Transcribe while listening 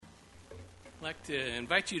I'd like to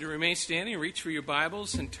invite you to remain standing, reach for your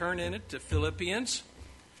Bibles, and turn in it to Philippians.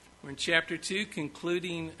 We're in chapter 2,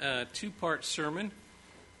 concluding a two-part sermon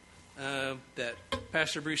that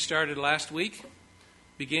Pastor Bruce started last week.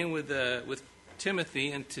 Began with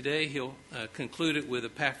Timothy, and today he'll conclude it with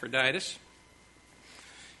Epaphroditus.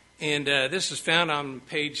 And this is found on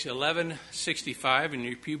page 1165 in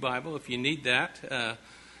your Pew Bible, if you need that.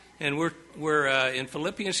 And we're in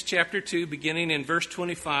Philippians chapter 2, beginning in verse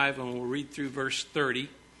 25, and we'll read through verse 30.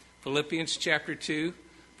 Philippians chapter 2,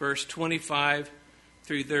 verse 25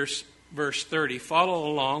 through verse 30. Follow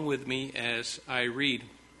along with me as I read.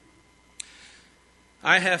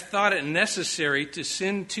 I have thought it necessary to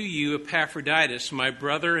send to you Epaphroditus, my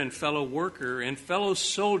brother and fellow worker and fellow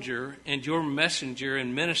soldier, and your messenger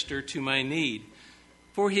and minister to my need.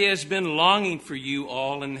 For he has been longing for you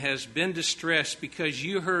all and has been distressed because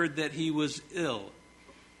you heard that he was ill.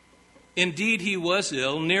 Indeed, he was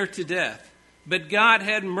ill, near to death. But God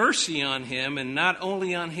had mercy on him, and not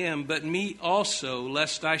only on him, but me also,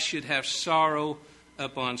 lest I should have sorrow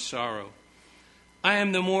upon sorrow. I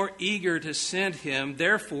am the more eager to send him,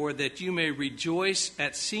 therefore, that you may rejoice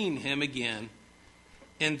at seeing him again,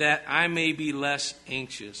 and that I may be less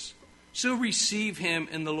anxious. So receive him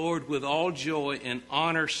in the Lord with all joy and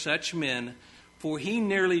honor such men, for he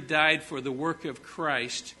nearly died for the work of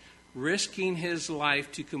Christ, risking his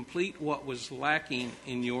life to complete what was lacking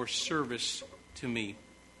in your service to me.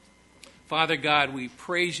 Father God, we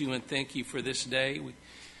praise you and thank you for this day. We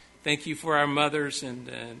thank you for our mothers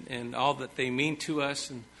and all that they mean to us.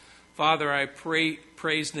 And Father, I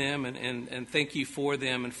praise them and thank you for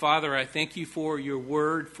them. And Father, I thank you for your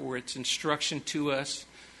word, for its instruction to us,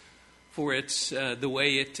 for its the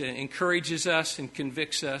way it encourages us and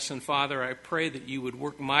convicts us. And Father, I pray that you would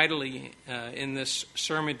work mightily in this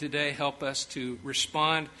sermon today. Help us to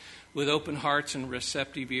respond with open hearts and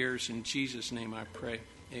receptive ears. In Jesus' name I pray.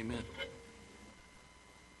 Amen.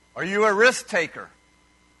 Are you a risk taker?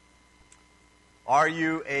 Are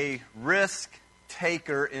you a risk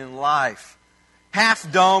taker in life?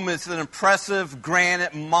 Half Dome is an impressive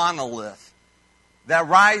granite monolith that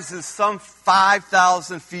rises some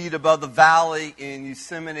 5,000 feet above the valley in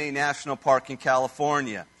Yosemite National Park in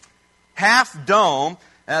California. Half Dome,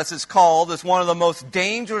 as it's called, is one of the most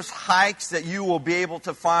dangerous hikes that you will be able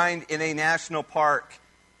to find in a national park.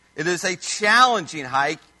 It is a challenging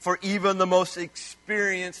hike for even the most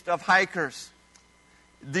experienced of hikers.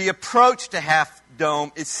 The approach to Half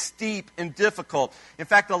Dome is steep and difficult. In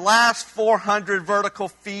fact, the last 400 vertical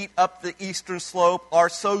feet up the eastern slope are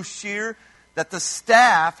so sheer that the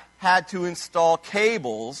staff had to install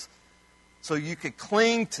cables so you could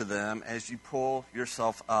cling to them as you pull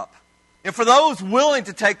yourself up. And for those willing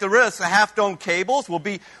to take the risk, the Half Dome cables will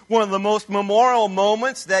be one of the most memorable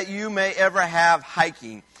moments that you may ever have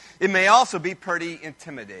hiking. It may also be pretty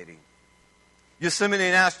intimidating.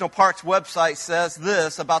 Yosemite National Park's website says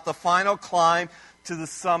this about the final climb to the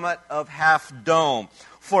summit of Half Dome.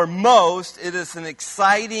 For most, it is an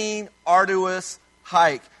exciting, arduous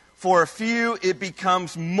hike. For a few, it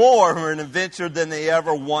becomes more of an adventure than they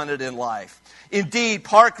ever wanted in life. Indeed,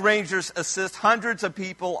 park rangers assist hundreds of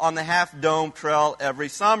people on the Half Dome Trail every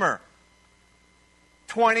summer.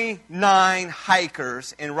 29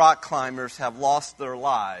 hikers and rock climbers have lost their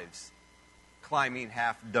lives climbing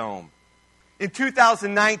Half Dome. In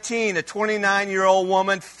 2019, a 29-year-old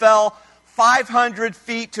woman fell 500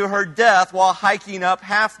 feet to her death while hiking up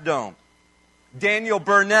Half Dome. Daniel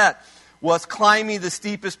Burnett was climbing the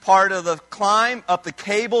steepest part of the climb up the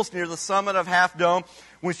cables near the summit of Half Dome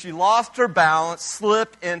when she lost her balance,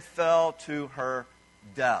 slipped, and fell to her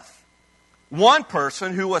death. One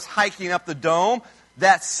person who was hiking up the dome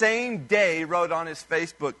that same day wrote on his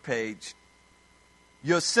Facebook page,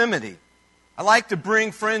 Yosemite, I like to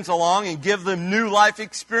bring friends along and give them new life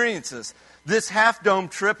experiences. This Half Dome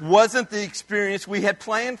trip wasn't the experience we had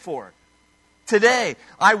planned for. Today,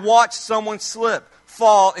 I watched someone slip,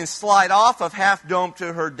 fall, and slide off of Half Dome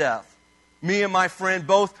to her death. Me and my friend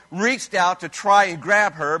both reached out to try and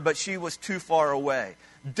grab her, but she was too far away.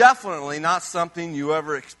 Definitely not something you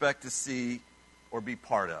ever expect to see or be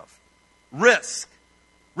part of. Risk.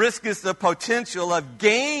 Risk is the potential of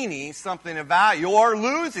gaining something of value or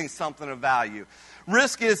losing something of value.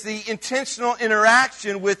 Risk is the intentional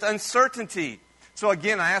interaction with uncertainty. So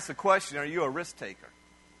again, I ask the question, are you a risk taker?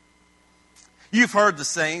 You've heard the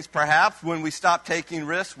sayings, perhaps, when we stop taking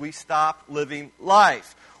risks, we stop living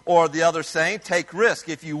life. Or the other saying, take risk.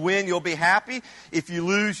 If you win, you'll be happy. If you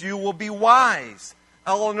lose, you will be wise.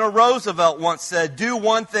 Eleanor Roosevelt once said, do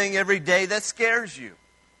one thing every day that scares you.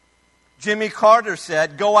 Jimmy Carter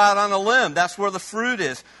said, go out on a limb. That's where the fruit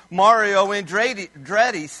is. Mario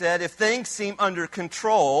Andretti said, if things seem under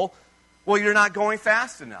control, well, you're not going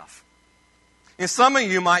fast enough. And some of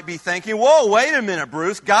you might be thinking, whoa, wait a minute,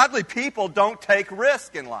 Bruce. Godly people don't take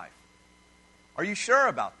risk in life. Are you sure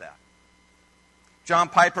about that? John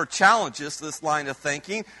Piper challenges this line of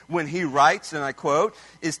thinking when he writes, and I quote,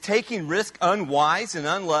 is taking risk unwise and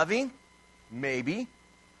unloving? Maybe,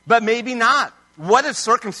 but maybe not. What if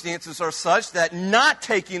circumstances are such that not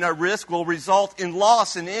taking a risk will result in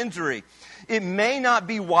loss and injury? It may not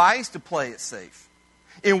be wise to play it safe.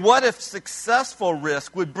 And what if successful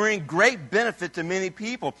risk would bring great benefit to many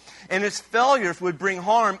people, and its failures would bring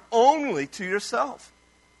harm only to yourself?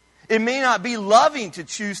 It may not be loving to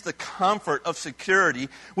choose the comfort of security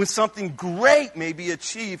when something great may be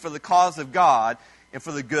achieved for the cause of God and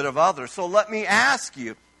for the good of others. So let me ask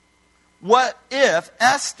you, what if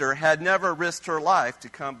Esther had never risked her life to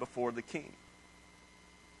come before the king?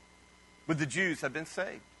 Would the Jews have been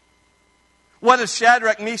saved? What if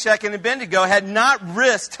Shadrach, Meshach, and Abednego had not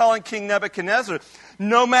risked telling King Nebuchadnezzar,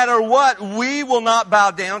 no matter what, we will not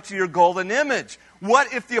bow down to your golden image?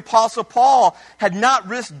 What if the Apostle Paul had not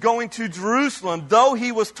risked going to Jerusalem, though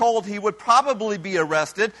he was told he would probably be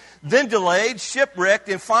arrested, then delayed, shipwrecked,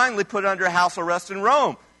 and finally put under house arrest in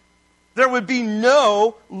Rome? There would be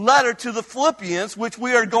no letter to the Philippians, which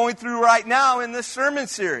we are going through right now in this sermon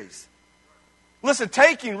series. Listen,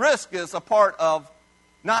 taking risk is a part of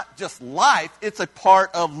not just life, it's a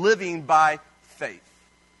part of living by faith.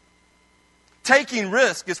 Taking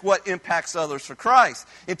risk is what impacts others for Christ.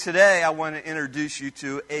 And today I want to introduce you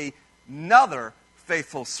to another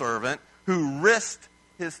faithful servant who risked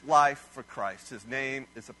his life for Christ. His name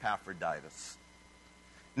is Epaphroditus.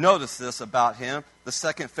 Notice this about him, the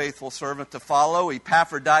second faithful servant to follow.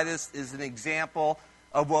 Epaphroditus is an example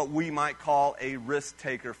of what we might call a risk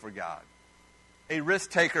taker for God. A risk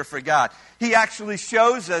taker for God. He actually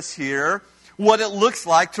shows us here what it looks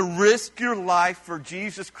like to risk your life for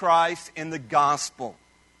Jesus Christ and the gospel.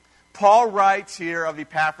 Paul writes here of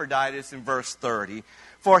Epaphroditus in verse 30,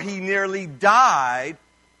 for he nearly died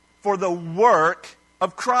for the work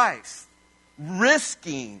of Christ,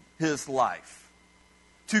 risking his life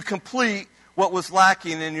to complete what was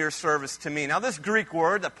lacking in your service to me. Now, this Greek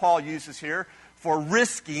word that Paul uses here for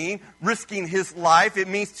risking his life, it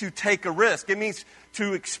means to take a risk. It means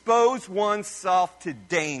to expose oneself to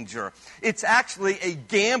danger. It's actually a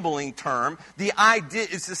gambling term. The idea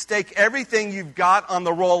is to stake everything you've got on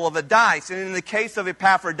the roll of a dice. And in the case of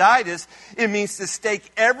Epaphroditus, it means to stake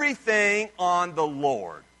everything on the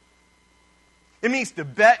Lord. It means to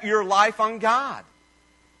bet your life on God.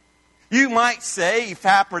 You might say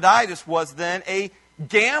Epaphroditus was then a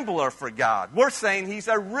gambler for God. We're saying he's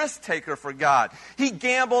a risk taker for God. He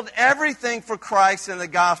gambled everything for Christ and the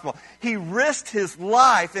gospel. He risked his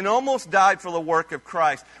life and almost died for the work of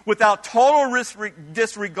Christ without total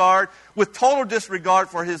disregard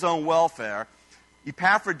for his own welfare.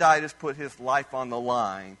 Epaphroditus put his life on the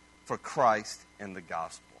line for Christ and the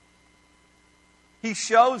gospel. He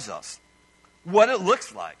shows us what it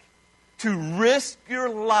looks like to risk your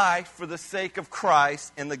life for the sake of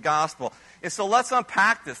Christ and the gospel. And so let's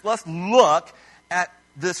unpack this. Let's look at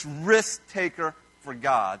this risk taker for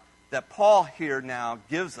God that Paul here now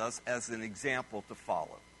gives us as an example to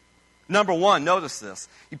follow. Number one, notice this.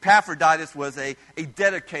 Epaphroditus was a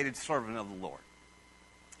dedicated servant of the Lord.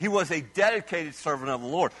 He was a dedicated servant of the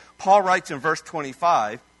Lord. Paul writes in verse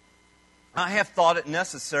 25, I have thought it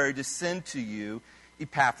necessary to send to you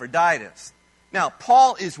Epaphroditus. Now,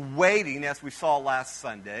 Paul is waiting, as we saw last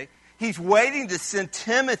Sunday, he's waiting to send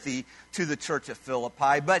Timothy to the church at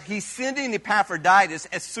Philippi, but he's sending Epaphroditus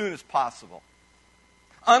as soon as possible.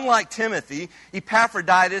 Unlike Timothy,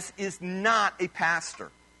 Epaphroditus is not a pastor.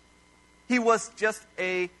 He was just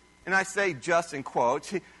and I say just in quotes,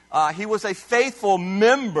 he was a faithful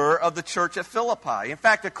member of the church at Philippi. In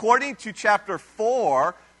fact, according to chapter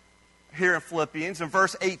 4, here in Philippians, in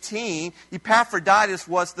verse 18, Epaphroditus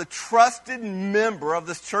was the trusted member of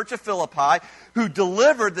this church of Philippi who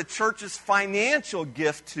delivered the church's financial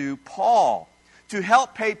gift to Paul to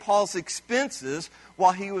help pay Paul's expenses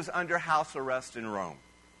while he was under house arrest in Rome.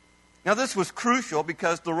 Now, this was crucial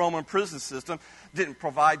because the Roman prison system didn't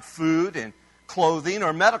provide food and clothing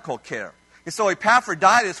or medical care. And so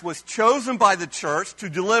Epaphroditus was chosen by the church to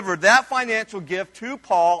deliver that financial gift to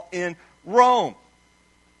Paul in Rome.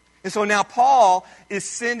 And so now Paul is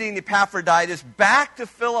sending Epaphroditus back to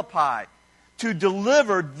Philippi to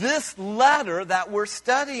deliver this letter that we're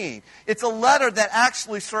studying. It's a letter that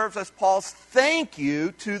actually serves as Paul's thank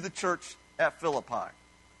you to the church at Philippi.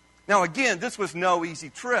 Now again, this was no easy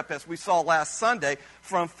trip, as we saw last Sunday,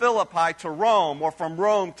 from Philippi to Rome, or from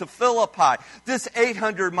Rome to Philippi. This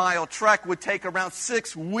 800-mile trek would take around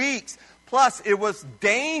 6 weeks. Plus, it was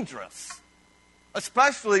dangerous,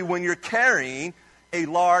 especially when you're carrying a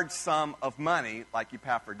large sum of money like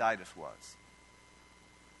Epaphroditus was.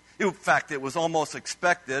 In fact, it was almost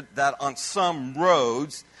expected that on some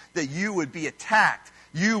roads that you would be attacked.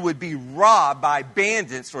 You would be robbed by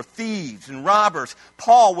bandits or thieves and robbers.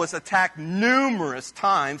 Paul was attacked numerous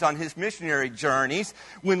times on his missionary journeys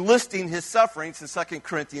when listing his sufferings in 2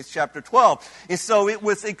 Corinthians chapter 12. And so it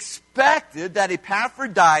was expected that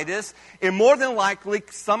Epaphroditus, and more than likely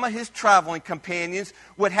some of his traveling companions,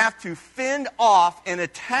 would have to fend off an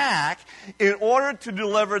attack in order to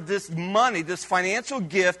deliver this money, this financial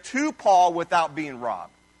gift, to Paul without being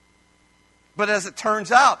robbed. But as it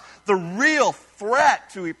turns out, the real threat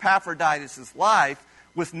to Epaphroditus' life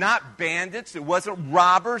was not bandits, it wasn't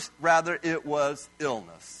robbers, rather it was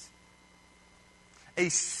illness. A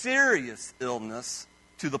serious illness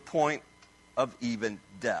to the point of even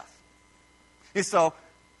death. And so,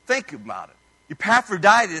 think about it.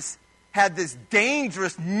 Epaphroditus had this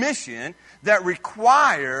dangerous mission that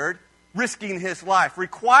required risking his life,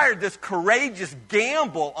 required this courageous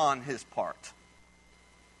gamble on his part.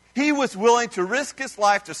 He was willing to risk his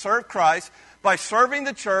life to serve Christ by serving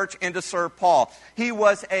the church and to serve Paul. He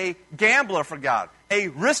was a gambler for God, a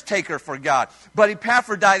risk taker for God. But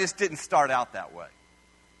Epaphroditus didn't start out that way.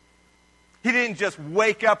 He didn't just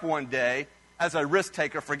wake up one day as a risk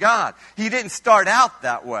taker for God. He didn't start out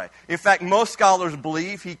that way. In fact, most scholars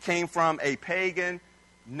believe he came from a pagan,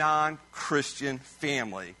 non-Christian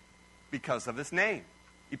family because of his name,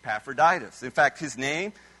 Epaphroditus. In fact, his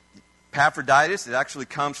name, Epaphroditus, it actually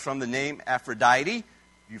comes from the name Aphrodite.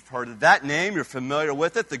 You've heard of that name. You're familiar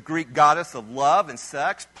with it. The Greek goddess of love and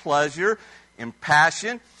sex, pleasure and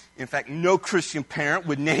passion. In fact, no Christian parent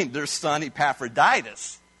would name their son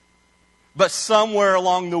Epaphroditus. But somewhere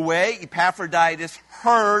along the way, Epaphroditus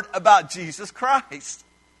heard about Jesus Christ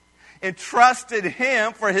and trusted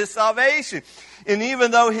him for his salvation. And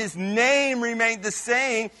even though his name remained the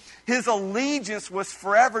same, his allegiance was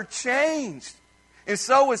forever changed. And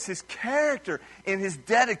so was his character and his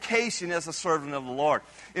dedication as a servant of the Lord.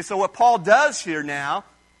 And so what Paul does here now,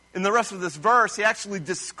 in the rest of this verse, he actually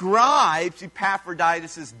describes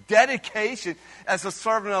Epaphroditus' dedication as a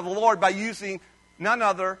servant of the Lord by using none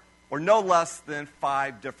other or no less than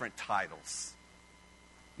 5 different titles.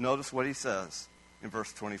 Notice what he says in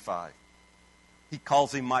verse 25. He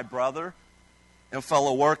calls him my brother and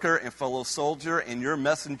fellow worker and fellow soldier and your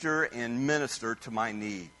messenger and minister to my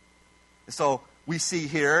need. And so we see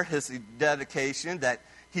here his dedication that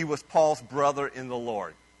he was Paul's brother in the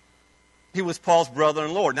Lord. He was Paul's brother in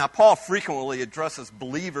the Lord. Now, Paul frequently addresses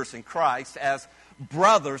believers in Christ as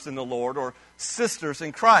brothers in the Lord or sisters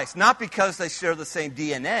in Christ. Not because they share the same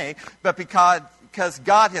DNA, but because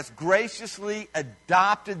God has graciously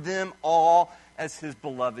adopted them all as his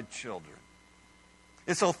beloved children.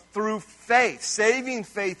 And so through faith, saving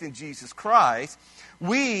faith in Jesus Christ,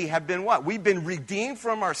 we have been what? We've been redeemed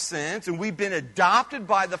from our sins, and we've been adopted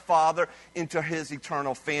by the Father into his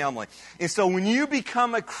eternal family. And so when you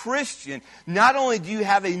become a Christian, not only do you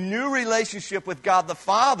have a new relationship with God the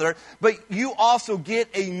Father, but you also get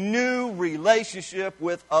a new relationship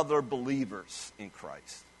with other believers in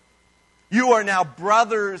Christ. You are now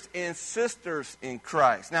brothers and sisters in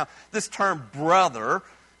Christ. Now, this term brother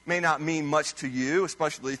may not mean much to you,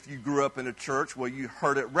 especially if you grew up in a church where you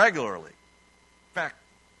heard it regularly. In fact,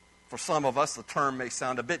 for some of us, the term may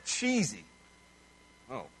sound a bit cheesy.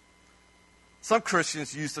 Oh. Some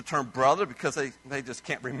Christians use the term brother because they just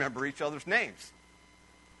can't remember each other's names.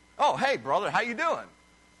 Oh, hey, brother, how you doing?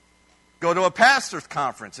 Go to a pastor's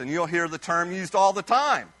conference, and you'll hear the term used all the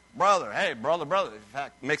time. Brother, hey, brother. In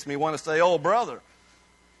fact, it makes me want to say old brother.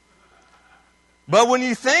 But when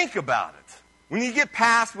you think about it, when you get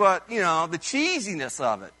past the cheesiness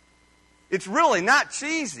of it, it's really not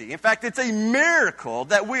cheesy. In fact, it's a miracle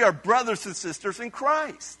that we are brothers and sisters in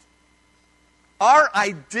Christ. Our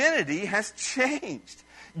identity has changed.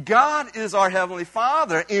 God is our Heavenly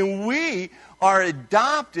Father, and we are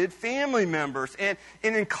adopted family members. And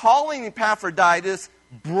in calling Epaphroditus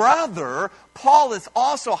brother, Paul is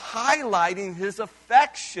also highlighting his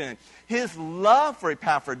affection, his love for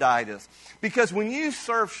Epaphroditus. Because when you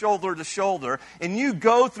serve shoulder to shoulder and you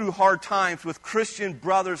go through hard times with Christian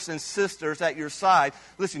brothers and sisters at your side,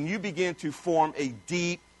 listen, you begin to form a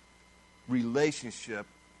deep relationship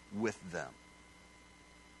with them.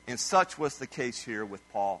 And such was the case here with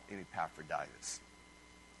Paul and Epaphroditus.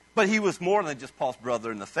 But he was more than just Paul's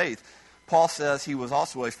brother in the faith. Paul says he was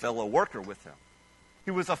also a fellow worker with him.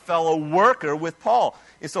 He was a fellow worker with Paul.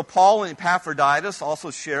 And so Paul and Epaphroditus also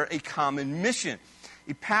share a common mission.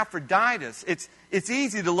 Epaphroditus, it's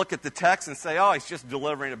easy to look at the text and say, oh, he's just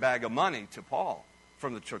delivering a bag of money to Paul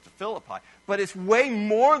from the church of Philippi. But it's way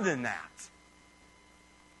more than that.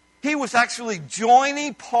 He was actually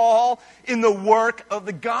joining Paul in the work of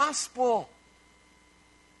the gospel.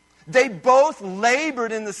 They both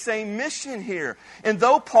labored in the same mission here. And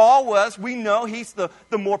though Paul was, we know he's the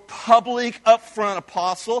more public, upfront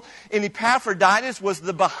apostle, and Epaphroditus was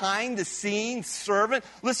the behind-the-scenes servant.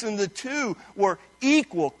 Listen, the two were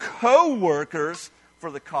equal co-workers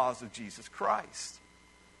for the cause of Jesus Christ.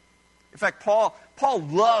 In fact, Paul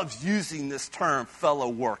loves using this term, fellow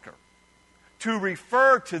worker, to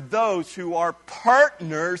refer to those who are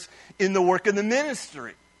partners in the work of the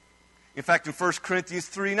ministry. In fact, in 1 Corinthians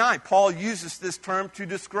 3:9, Paul uses this term to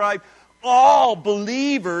describe all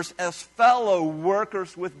believers as fellow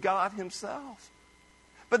workers with God himself.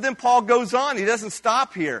 But then Paul goes on. He doesn't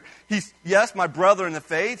stop here. He's, yes, my brother in the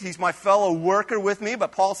faith. He's my fellow worker with me.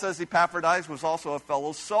 But Paul says Epaphroditus was also a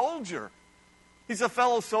fellow soldier. He's a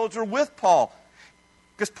fellow soldier with Paul.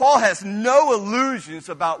 Because Paul has no illusions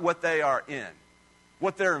about what they are in,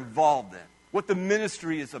 what they're involved in, what the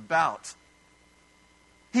ministry is about.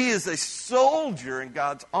 He is a soldier in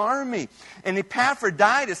God's army. And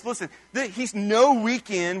Epaphroditus, listen, he's no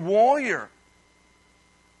weekend warrior.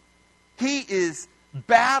 He is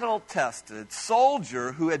battle-tested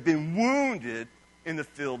soldier who had been wounded in the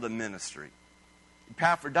field of ministry.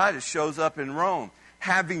 Epaphroditus shows up in Rome,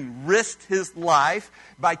 having risked his life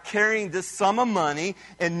by carrying this sum of money,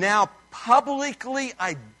 and now publicly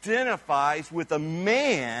identifies with a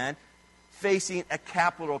man facing a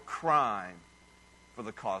capital crime for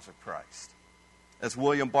the cause of Christ. As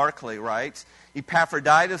William Barclay writes,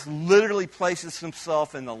 Epaphroditus literally places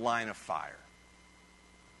himself in the line of fire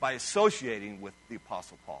by associating with the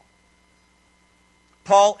Apostle Paul.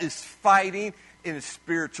 Paul is fighting in a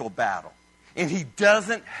spiritual battle. And he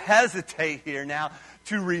doesn't hesitate here now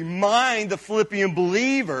to remind the Philippian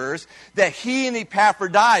believers that he and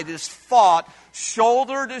Epaphroditus fought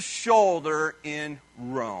shoulder to shoulder in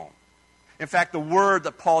Rome. In fact, the word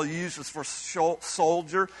that Paul uses for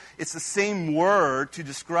soldier, it's the same word to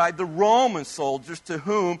describe the Roman soldiers to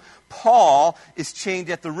whom Paul is chained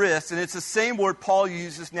at the wrist. And it's the same word Paul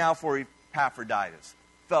uses now for Epaphroditus,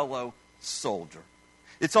 fellow soldier.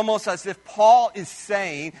 It's almost as if Paul is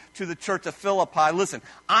saying to the church of Philippi, listen,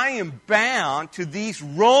 I am bound to these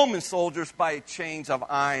Roman soldiers by chains of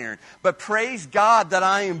iron. But praise God that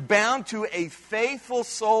I am bound to a faithful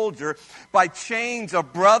soldier by chains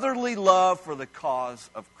of brotherly love for the cause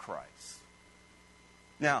of Christ.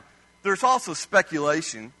 Now, there's also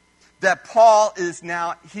speculation that Paul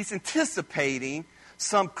he's anticipating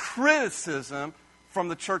some criticism from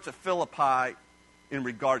the church of Philippi in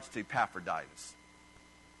regards to Epaphroditus.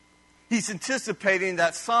 He's anticipating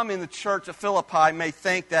that some in the church of Philippi may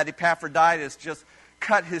think that Epaphroditus just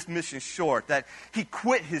cut his mission short, that he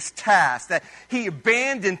quit his task, that he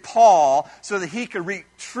abandoned Paul so that he could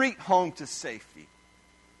retreat home to safety.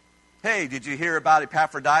 Hey, did you hear about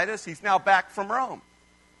Epaphroditus? He's now back from Rome.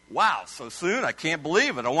 Wow, so soon? I can't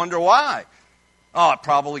believe it. I wonder why. Oh, it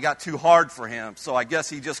probably got too hard for him, so I guess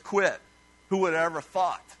he just quit. Who would have ever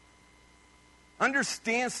thought?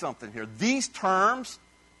 Understand something here. These terms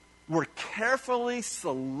were carefully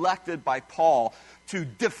selected by Paul to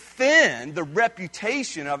defend the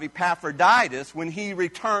reputation of Epaphroditus when he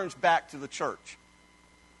returns back to the church.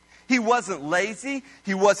 He wasn't lazy,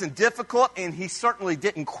 he wasn't difficult, and he certainly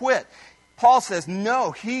didn't quit. Paul says,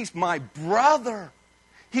 no, he's my brother.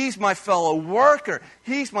 He's my fellow worker.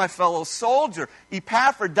 He's my fellow soldier.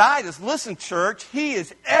 Epaphroditus, listen, church, he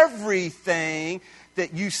is everything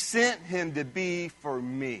that you sent him to be for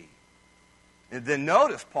me. And then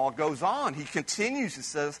notice, Paul goes on. He continues and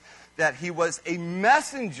says that he was a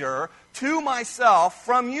messenger to myself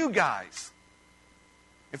from you guys.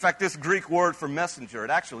 In fact, this Greek word for messenger, it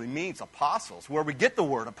actually means apostles, where we get the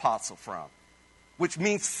word apostle from, which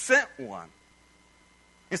means sent one.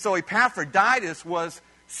 And so Epaphroditus was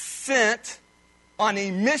sent on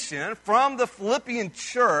a mission from the Philippian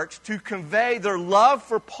church to convey their love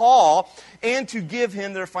for Paul and to give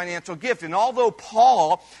him their financial gift. And although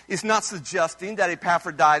Paul is not suggesting that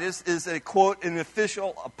Epaphroditus is a, quote, an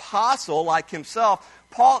official apostle like himself,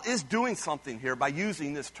 Paul is doing something here by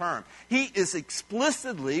using this term. He is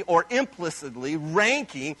explicitly or implicitly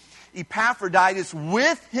ranking Epaphroditus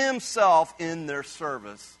with himself in their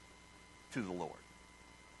service to the Lord.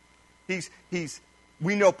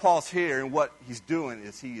 We know Paul's here, and what he's doing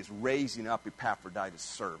is he is raising up Epaphroditus'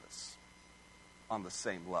 service on the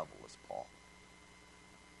same level as Paul.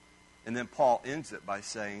 And then Paul ends it by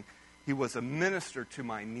saying, he was a minister to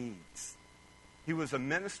my needs. He was a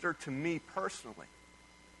minister to me personally.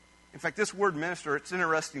 In fact, this word minister, it's an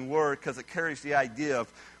interesting word because it carries the idea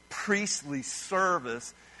of priestly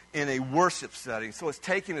service in a worship setting. So it's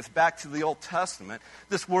taking us back to the Old Testament.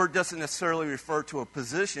 This word doesn't necessarily refer to a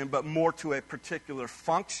position, but more to a particular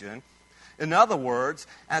function. In other words,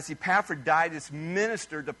 as Epaphroditus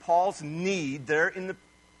ministered to Paul's need there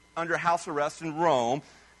under house arrest in Rome,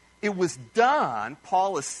 it was done,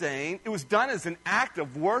 Paul is saying, it was done as an act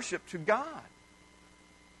of worship to God.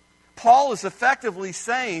 Paul is effectively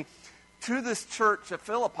saying to this church at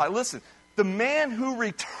Philippi, listen, the man who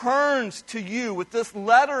returns to you with this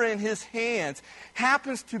letter in his hands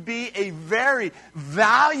happens to be a very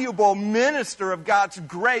valuable minister of God's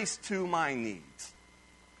grace to my needs.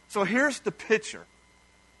 So here's the picture,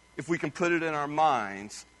 if we can put it in our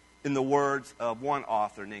minds, in the words of one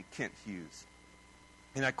author named Kent Hughes.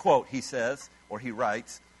 And I quote, he says, or he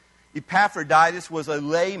writes, Epaphroditus was a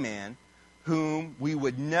layman whom we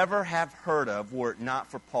would never have heard of were it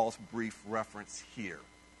not for Paul's brief reference here.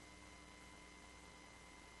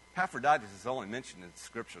 Epaphroditus is only mentioned in the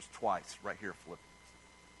Scriptures twice, right here in Philippians.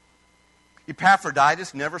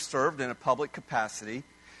 Epaphroditus never served in a public capacity.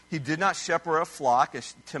 He did not shepherd a flock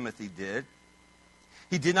as Timothy did.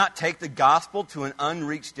 He did not take the gospel to an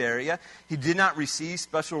unreached area. He did not receive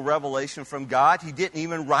special revelation from God. He didn't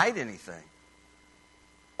even write anything.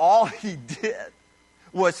 All he did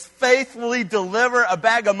was faithfully deliver a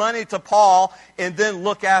bag of money to Paul and then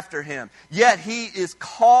look after him. Yet he is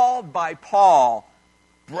called by Paul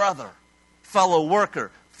brother, fellow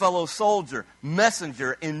worker, fellow soldier,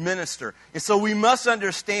 messenger, and minister. And so we must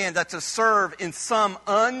understand that to serve in some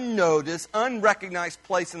unnoticed, unrecognized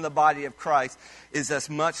place in the body of Christ is as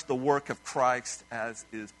much the work of Christ as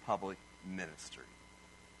is public ministry.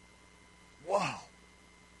 Whoa.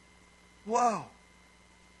 Whoa.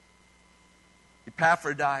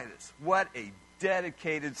 Epaphroditus, what a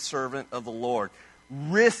dedicated servant of the Lord,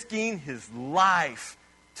 risking his life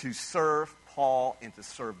to serve Paul and to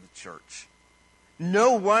serve the church.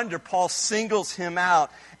 No wonder Paul singles him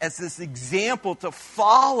out as this example to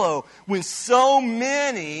follow when so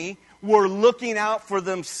many were looking out for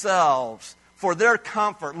themselves, for their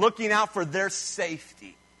comfort, looking out for their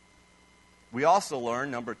safety. We also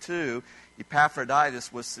learn, number 2,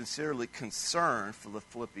 Epaphroditus was sincerely concerned for the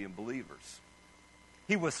Philippian believers.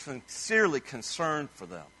 He was sincerely concerned for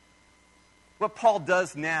them. What Paul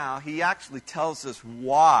does now, he actually tells us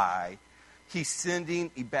why he's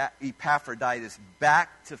sending Epaphroditus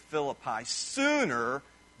back to Philippi sooner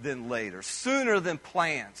than later, sooner than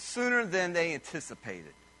planned, sooner than they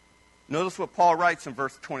anticipated. Notice what Paul writes in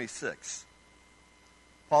verse 26.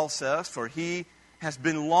 Paul says, for he has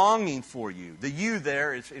been longing for you. The you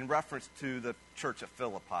there is in reference to the church of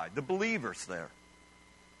Philippi, the believers there.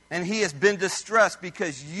 And he has been distressed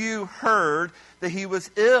because you heard that he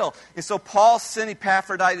was ill. And so Paul sent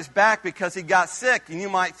Epaphroditus back because he got sick. And you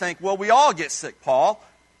might think, well, we all get sick, Paul.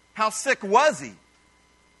 How sick was he?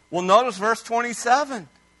 Well, notice verse 27.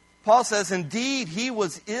 Paul says, indeed, he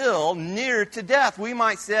was ill, near to death. We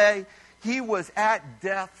might say he was at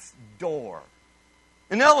death's door.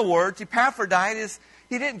 In other words, Epaphroditus,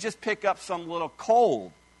 he didn't just pick up some little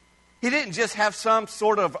cold. He didn't just have some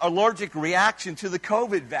sort of allergic reaction to the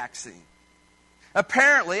COVID vaccine.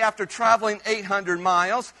 Apparently, after traveling 800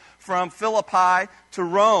 miles from Philippi to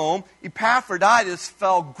Rome, Epaphroditus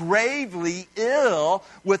fell gravely ill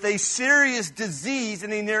with a serious disease,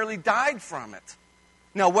 and he nearly died from it.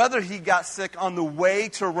 Now, whether he got sick on the way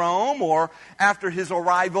to Rome or after his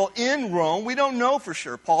arrival in Rome, we don't know for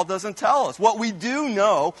sure. Paul doesn't tell us. What we do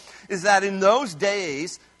know is that in those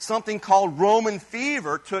days, something called Roman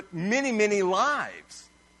fever took many, many lives.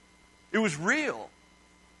 It was real.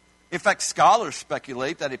 In fact, scholars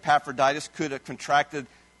speculate that Epaphroditus could have contracted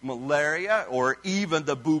malaria or even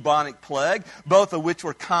the bubonic plague, both of which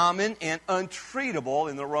were common and untreatable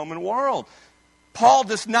in the Roman world. Paul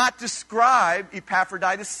does not describe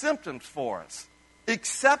Epaphroditus' symptoms for us,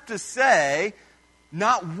 except to say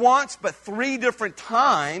not once but 3 different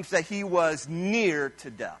times that he was near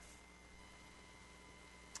to death.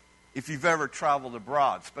 If you've ever traveled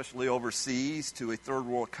abroad, especially overseas to a third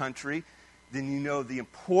world country, then you know the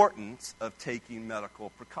importance of taking medical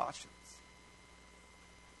precautions.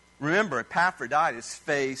 Remember, Epaphroditus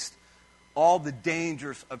faced all the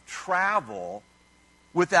dangers of travel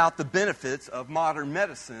without the benefits of modern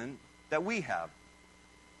medicine that we have.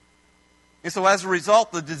 And so as a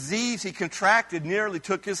result, the disease he contracted nearly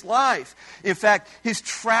took his life. In fact, his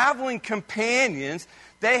traveling companions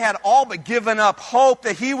they had all but given up hope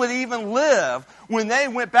that he would even live when they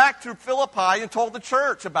went back to Philippi and told the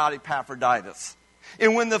church about Epaphroditus.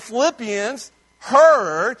 And when the Philippians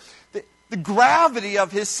heard the gravity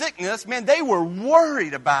of his sickness, man, they were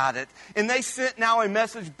worried about it. And they sent now a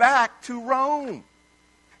message back to Rome.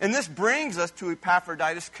 And this brings us to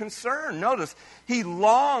Epaphroditus' concern. Notice, he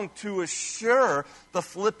longed to assure the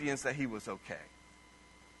Philippians that he was okay.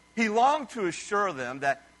 He longed to assure them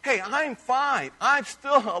that, hey, I'm fine. I'm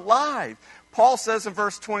still alive. Paul says in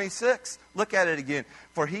verse 26, look at it again.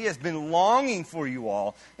 For he has been longing for you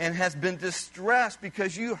all and has been distressed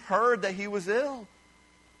because you heard that he was ill.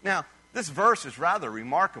 Now, this verse is rather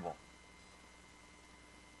remarkable.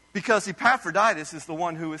 Because Epaphroditus is the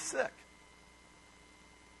one who is sick.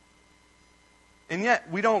 And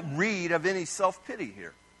yet, we don't read of any self-pity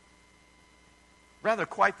here. Rather,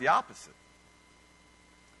 quite the opposite.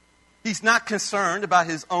 He's not concerned about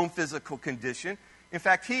his own physical condition. In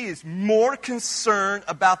fact, he is more concerned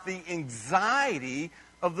about the anxiety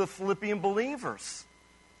of the Philippian believers.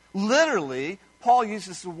 Literally, Paul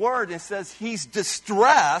uses the word and says he's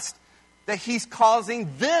distressed that he's causing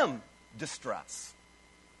them distress.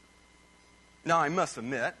 Now, I must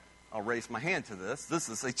admit, I'll raise my hand to this. This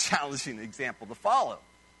is a challenging example to follow.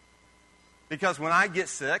 Because when I get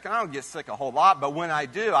sick, and I don't get sick a whole lot, but when I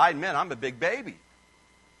do, I admit I'm a big baby.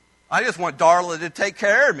 I just want Darla to take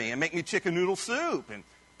care of me and make me chicken noodle soup and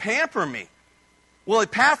pamper me. Well,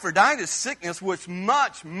 Epaphroditus' sickness was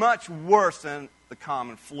much, much worse than the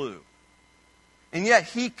common flu. And yet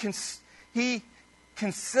he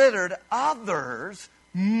considered others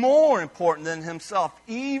more important than himself,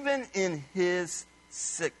 even in his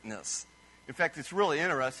sickness. In fact, it's really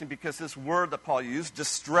interesting because this word that Paul used,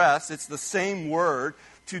 distress, it's the same word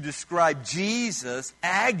to describe Jesus'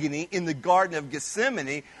 agony in the Garden of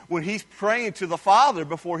Gethsemane when he's praying to the Father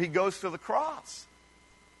before he goes to the cross.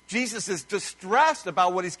 Jesus is distressed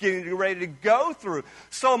about what he's getting ready to go through,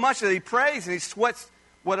 so much that he prays and he sweats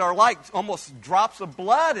what are like almost drops of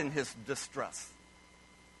blood in his distress.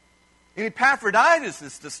 And Epaphroditus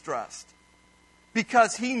is distressed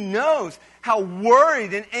because he knows how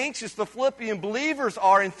worried and anxious the Philippian believers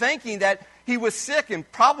are in thinking that he was sick and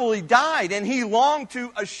probably died. And he longed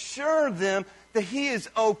to assure them that he is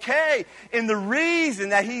okay. And the reason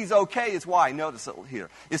that he's okay is why? Notice it here.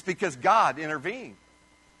 It's because God intervened.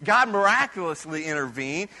 God miraculously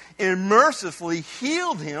intervened and mercifully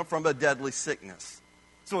healed him from a deadly sickness.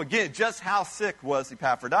 So again, just how sick was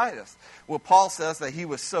Epaphroditus? Well, Paul says that he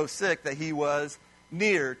was so sick that he was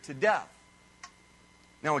near to death.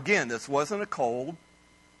 Now again, this wasn't a cold.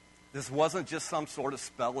 This wasn't just some sort of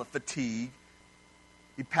spell of fatigue.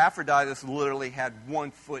 Epaphroditus literally had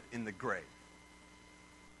one foot in the grave.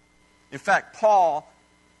 In fact, Paul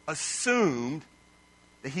assumed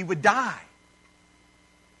that he would die.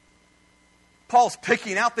 Paul's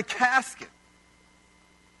picking out the casket.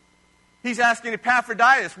 He's asking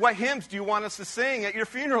Epaphroditus, what hymns do you want us to sing at your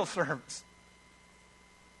funeral service?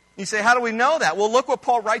 You say, how do we know that? Well, look what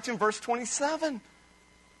Paul writes in verse 27.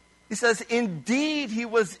 He says, indeed, he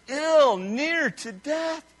was ill, near to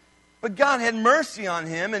death. But God had mercy on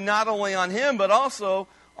him, and not only on him, but also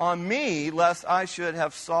on me, lest I should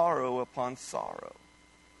have sorrow upon sorrow.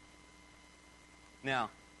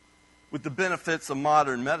 Now, with the benefits of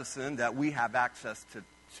modern medicine that we have access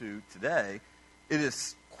to today, it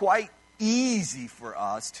is quite easy for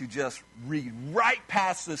us to just read right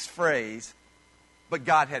past this phrase, but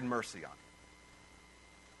God had mercy on him.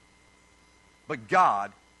 But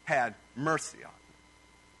God had mercy on him.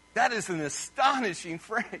 That is an astonishing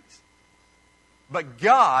phrase. But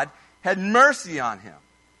God had mercy on him.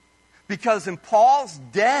 Because in Paul's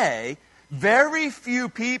day, very few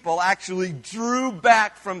people actually drew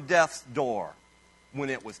back from death's door when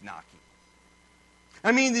it was knocking.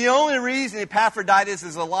 I mean, the only reason Epaphroditus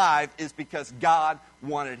is alive is because God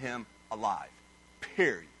wanted him alive.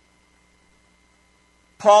 Period.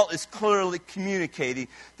 Paul is clearly communicating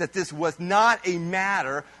that this was not a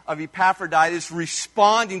matter of Epaphroditus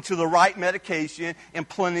responding to the right medication and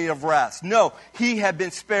plenty of rest. No, he had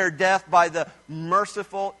been spared death by the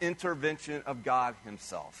merciful intervention of God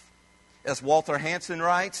himself. As Walter Hansen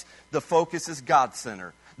writes, the focus is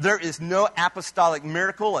God-centered. There is no apostolic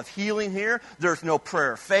miracle of healing here. There's no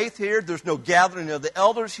prayer of faith here. There's no gathering of the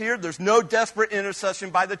elders here. There's no desperate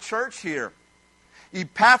intercession by the church here.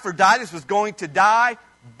 Epaphroditus was going to die,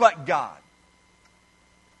 but God.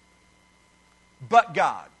 But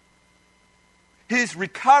God. His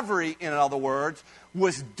recovery, in other words,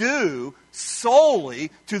 was due solely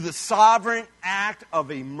to the sovereign act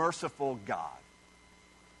of a merciful God.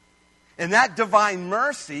 And that divine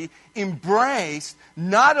mercy embraced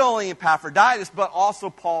not only Epaphroditus, but also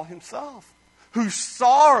Paul himself, whose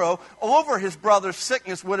sorrow over his brother's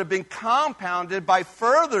sickness would have been compounded by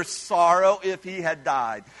further sorrow if he had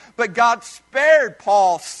died. But God spared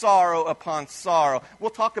Paul sorrow upon sorrow.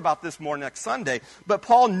 We'll talk about this more next Sunday. But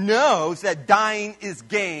Paul knows that dying is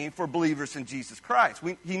gain for believers in Jesus Christ.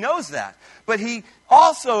 He knows that. But he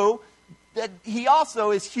also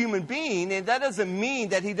is human being, and that doesn't mean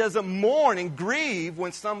that he doesn't mourn and grieve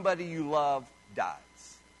when somebody you love dies.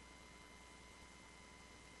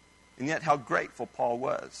 And yet how grateful Paul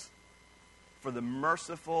was for the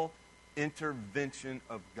merciful intervention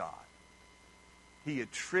of God. He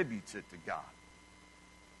attributes it to God.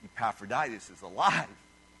 Epaphroditus is alive.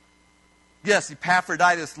 Yes,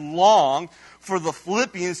 Epaphroditus longed for the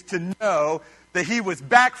Philippians to know that he was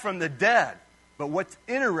back from the dead. But what's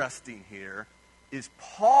interesting here is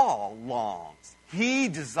Paul longs. He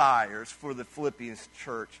desires for the Philippians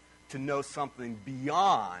church to know something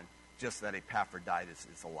beyond just that Epaphroditus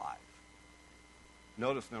is alive.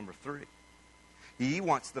 Notice number 3. He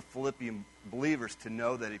wants the Philippian believers to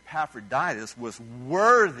know that Epaphroditus was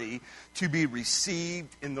worthy to be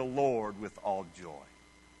received in the Lord with all joy.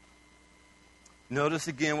 Notice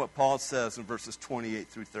again what Paul says in verses 28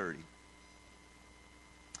 through 30.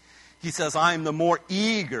 He says, I am the more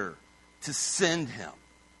eager to send him.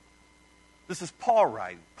 This is Paul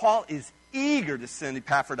writing. Paul is eager to send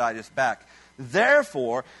Epaphroditus back.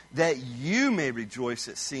 Therefore, that you may rejoice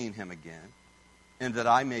at seeing him again, and that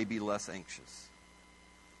I may be less anxious.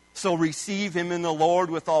 So receive him in the Lord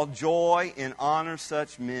with all joy and honor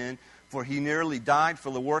such men, for he nearly died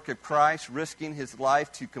for the work of Christ, risking his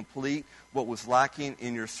life to complete what was lacking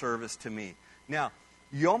in your service to me. Now,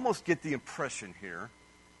 you almost get the impression here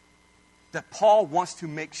that Paul wants to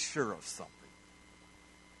make sure of something.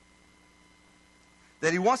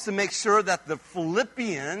 That he wants to make sure that the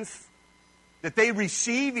Philippians, that they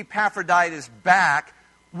receive Epaphroditus back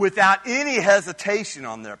without any hesitation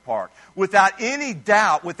on their part, without any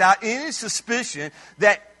doubt, without any suspicion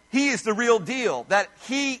that he is the real deal, that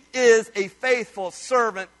he is a faithful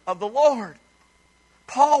servant of the Lord.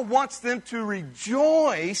 Paul wants them to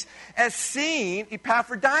rejoice at seeing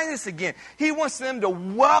Epaphroditus again. He wants them to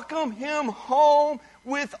welcome him home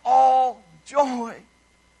with all joy.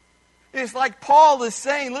 It's like Paul is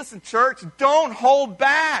saying, listen, church, don't hold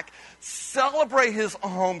back. Celebrate his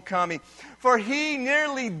homecoming. For he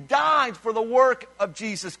nearly died for the work of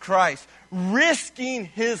Jesus Christ, risking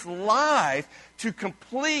his life to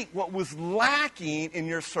complete what was lacking in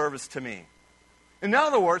your service to me. In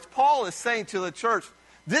other words, Paul is saying to the church,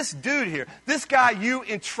 this dude here, this guy you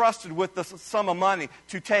entrusted with the sum of money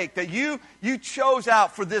to take, that you chose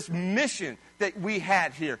out for this mission that we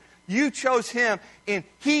had here. You chose him, and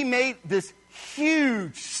he made this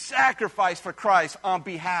huge sacrifice for Christ on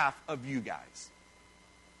behalf of you guys.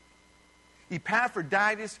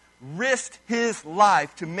 Epaphroditus risked his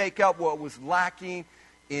life to make up what was lacking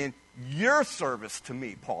in your service to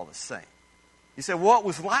me, Paul is saying. He said, what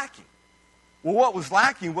was lacking? Well, what was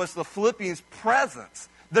lacking was the Philippians' presence.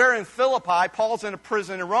 They're in Philippi. Paul's in a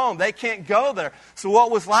prison in Rome. They can't go there. So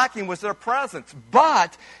what was lacking was their presence.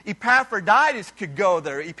 But Epaphroditus could go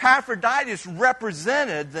there. Epaphroditus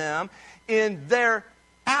represented them in their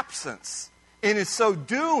absence. And in so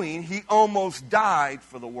doing, he almost died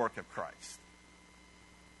for the work of Christ.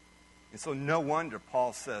 And so no wonder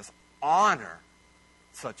Paul says, honor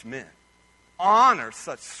such men. Honor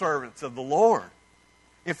such servants of the Lord.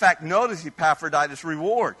 In fact, notice Epaphroditus'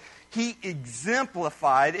 reward. He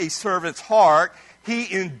exemplified a servant's heart.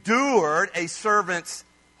 He endured a servant's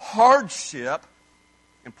hardship.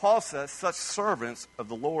 And Paul says such servants of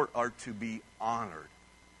the Lord are to be honored.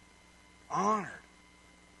 Honored.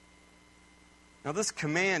 Now this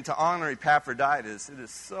command to honor Epaphroditus, it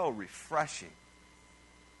is so refreshing.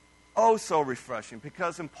 Oh, so refreshing.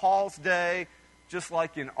 Because in Paul's day, just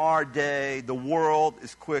like in our day, the world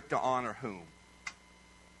is quick to honor whom?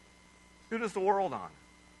 Who does the world honor?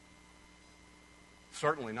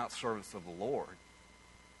 Certainly not servants of the Lord.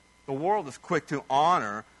 The world is quick to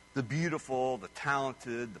honor the beautiful, the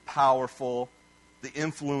talented, the powerful, the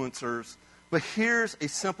influencers. But here's a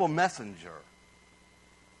simple messenger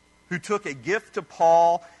who took a gift to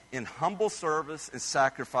Paul in humble service and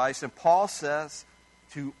sacrifice. And Paul says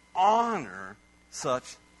to honor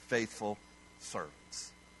such faithful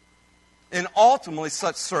servants. And ultimately,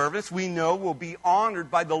 such servants, we know, will be honored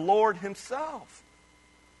by the Lord himself.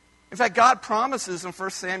 In fact, God promises in 1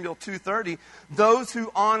 Samuel 2:30, those who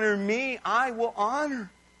honor me, I will honor.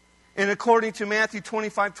 And according to Matthew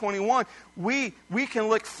 25:21, we can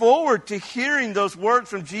look forward to hearing those words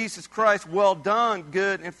from Jesus Christ. Well done,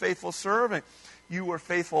 good and faithful servant. You were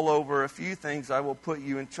faithful over a few things. I will put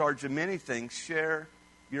you in charge of many things. Share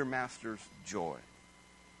your master's joy.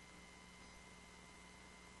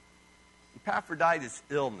 Epaphroditus'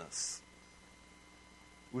 illness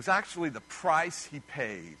was actually the price he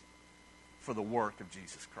paid for the work of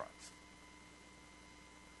Jesus Christ.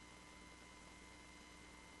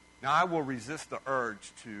 Now, I will resist the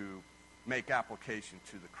urge to make application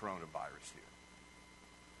to the coronavirus here,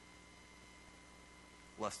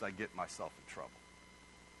 lest I get myself in trouble.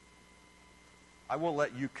 I will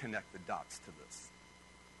let you connect the dots to this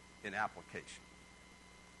in application.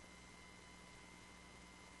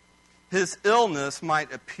 His illness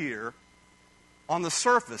might appear on the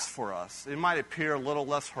surface for us. It might appear a little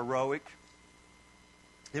less heroic.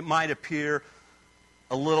 It might appear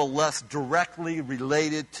a little less directly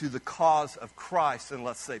related to the cause of Christ than,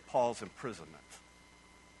 let's say, Paul's imprisonment.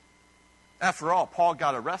 After all, Paul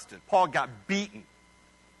got arrested. Paul got beaten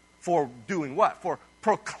for doing what? For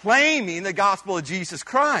proclaiming the gospel of Jesus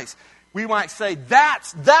Christ. We might say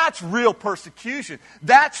that's real persecution.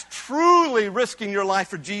 That's truly risking your life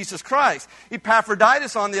for Jesus Christ.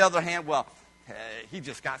 Epaphroditus, on the other hand, well, hey, he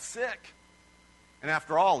just got sick. And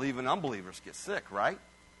after all, even unbelievers get sick, right?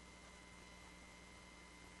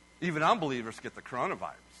 Even unbelievers get the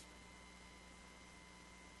coronavirus.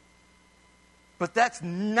 But that's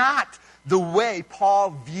not the way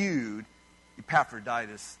Paul viewed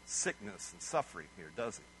Epaphroditus' sickness and suffering here,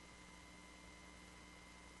 does he?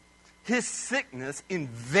 His sickness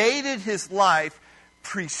invaded his life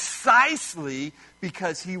precisely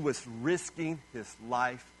because he was risking his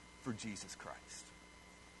life for Jesus Christ.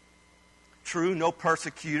 True, no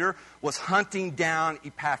persecutor was hunting down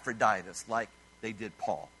Epaphroditus like they did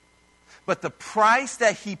Paul. But the price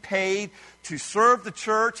that he paid to serve the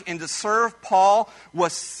church and to serve Paul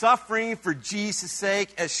was suffering for Jesus' sake,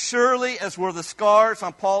 as surely as were the scars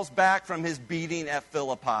on Paul's back from his beating at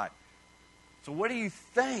Philippi. So what do you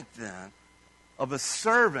think, then, of a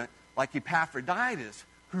servant like Epaphroditus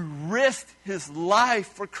who risked his life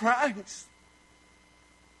for Christ?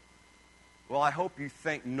 Well, I hope you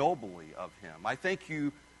think nobly of him.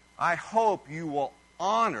 I hope you will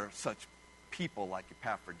honor such people like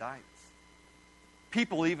Epaphroditus.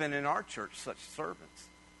 People even in our church, such servants.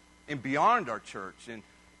 And beyond our church, and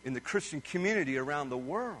in the Christian community around the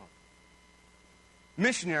world.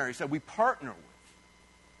 Missionaries that we partner with.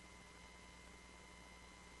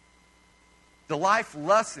 The life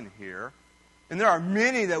lesson here, and there are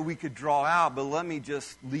many that we could draw out, but let me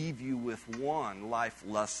just leave you with one life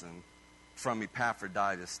lesson from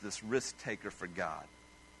Epaphroditus, this risk taker for God.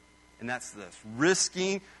 And that's this: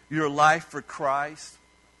 risking your life for Christ.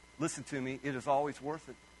 Listen to me, it is always worth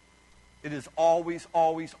it. It is always,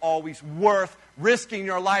 always, always worth risking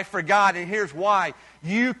your life for God. And here's why.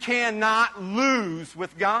 You cannot lose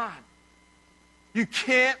with God. You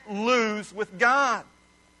can't lose with God.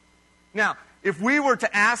 Now, if we were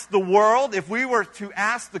to ask the world, if we were to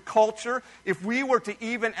ask the culture, if we were to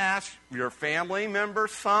even ask your family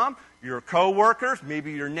members, some, your coworkers,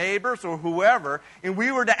 maybe your neighbors or whoever, and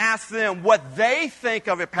we were to ask them what they think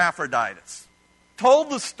of Epaphroditus,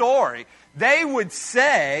 told the story, they would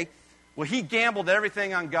say, well, he gambled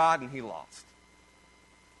everything on God and he lost.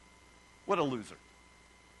 What a loser.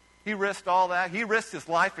 He risked all that. He risked his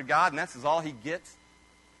life for God, and that's all he gets.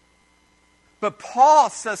 But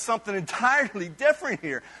Paul says something entirely different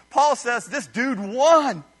here. Paul says this dude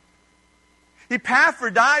won.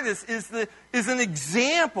 Epaphroditus is an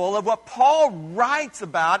example of what Paul writes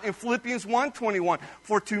about in Philippians 1:21.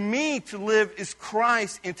 For to me to live is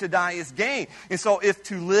Christ and to die is gain. And so if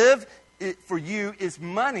to live for you is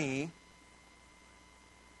money,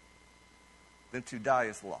 then to die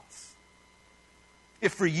is loss.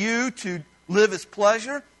 If for you to live is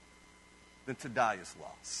pleasure, then to die is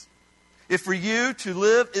loss. If for you to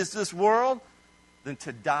live is this world, then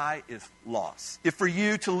to die is loss. If for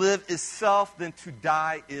you to live is self, then to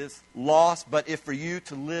die is loss. But if for you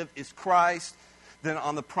to live is Christ, then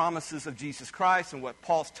on the promises of Jesus Christ and what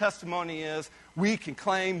Paul's testimony is, we can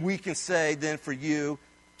claim, we can say, then for you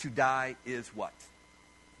to die is what?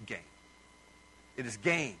 Gain. It is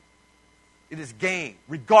gain. It is gain,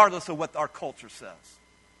 regardless of what our culture says.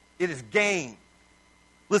 It is gain.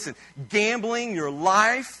 Listen, gambling your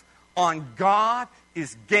life on God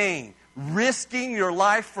is gain. Risking your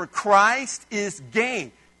life for Christ is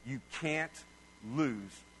gain. You can't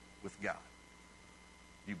lose with God.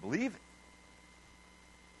 You believe it.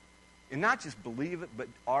 And not just believe it, but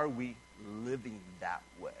are we living that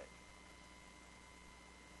way?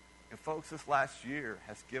 And folks, this last year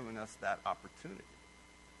has given us that opportunity.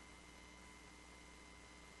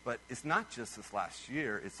 But it's not just this last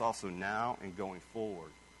year, it's also now and going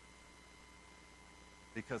forward.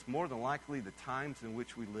 Because more than likely, the times in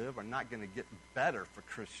which we live are not going to get better for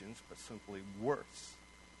Christians, but simply worse.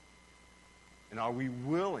 And are we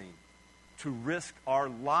willing to risk our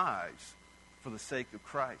lives for the sake of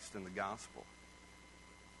Christ and the gospel?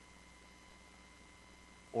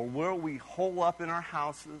 Or will we hole up in our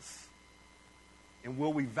houses, and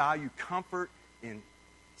will we value comfort and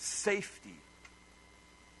safety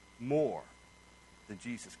more than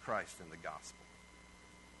Jesus Christ and the gospel?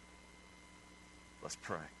 Let's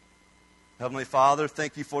pray. Heavenly Father,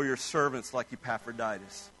 thank you for your servants like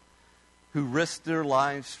Epaphroditus, who risked their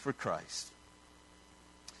lives for Christ.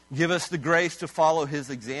 Give us the grace to follow his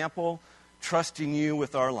example, trusting you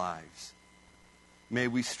with our lives. May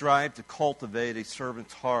we strive to cultivate a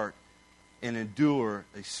servant's heart and endure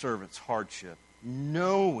a servant's hardship,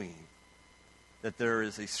 knowing that there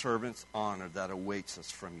is a servant's honor that awaits us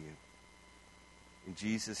from you. In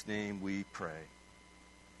Jesus' name we pray.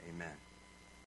 Amen.